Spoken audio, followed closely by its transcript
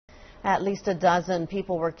At least a dozen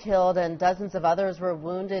people were killed and dozens of others were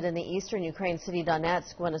wounded in the eastern Ukraine city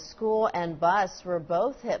Donetsk when a school and bus were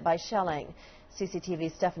both hit by shelling.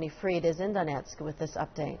 CCTV's Stephanie Freid is in Donetsk with this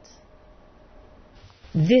update.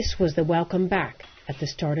 This was the welcome back at the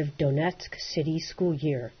start of Donetsk city school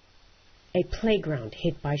year. A playground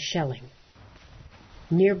hit by shelling.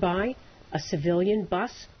 Nearby, a civilian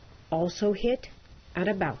bus also hit at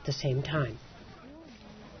about the same time.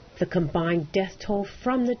 The combined death toll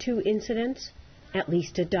from the two incidents, at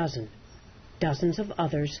least a dozen. Dozens of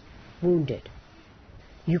others wounded.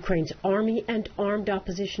 Ukraine's army and armed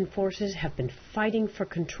opposition forces have been fighting for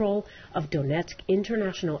control of Donetsk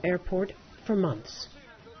International Airport for months.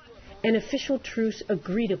 An official truce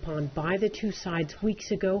agreed upon by the two sides weeks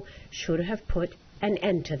ago should have put an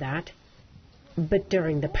end to that. But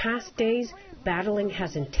during the past days, battling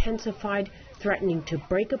has intensified, threatening to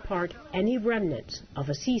break apart any remnants of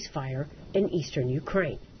a ceasefire in eastern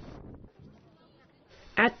Ukraine.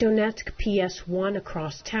 At Donetsk PS1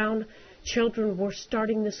 across town, children were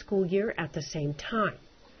starting the school year at the same time.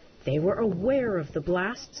 They were aware of the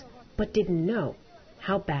blasts, but didn't know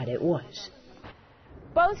how bad it was.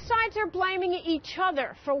 Both sides are blaming each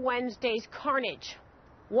other for Wednesday's carnage.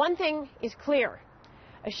 One thing is clear.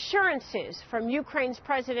 Assurances from Ukraine's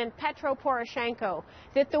President Petro Poroshenko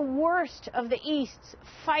that the worst of the East's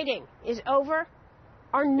fighting is over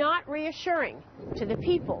are not reassuring to the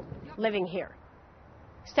people living here.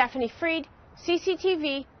 Stephanie Freid,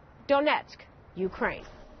 CCTV, Donetsk, Ukraine.